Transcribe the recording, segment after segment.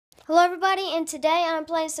Hello everybody, and today I'm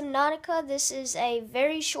playing Subnautica. This is a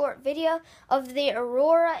very short video of the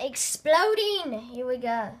Aurora exploding. Here we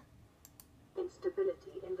go.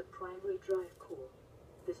 Instability in the primary drive core.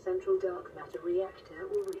 The central dark matter reactor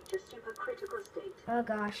will reach a supercritical state. Oh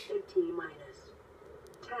gosh. 80 minus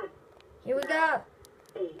 10. Here we go.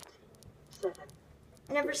 8, 7.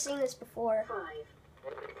 I've never seen this before. 5,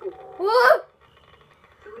 4. Whoa!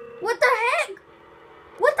 3. What the heck?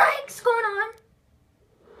 What the heck's going on?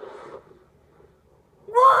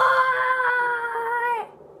 What?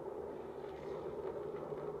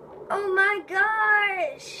 Oh my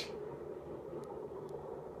gosh!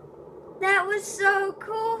 That was so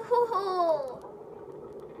cool!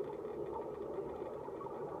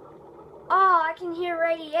 Oh, I can hear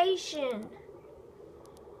radiation.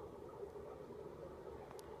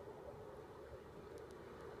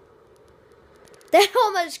 That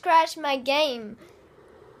almost crashed my game.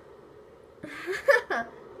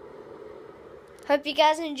 Hope you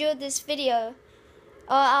guys enjoyed this video.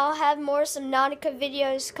 I'll have more Subnautica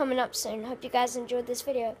videos coming up soon. Hope you guys enjoyed this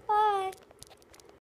video. Bye!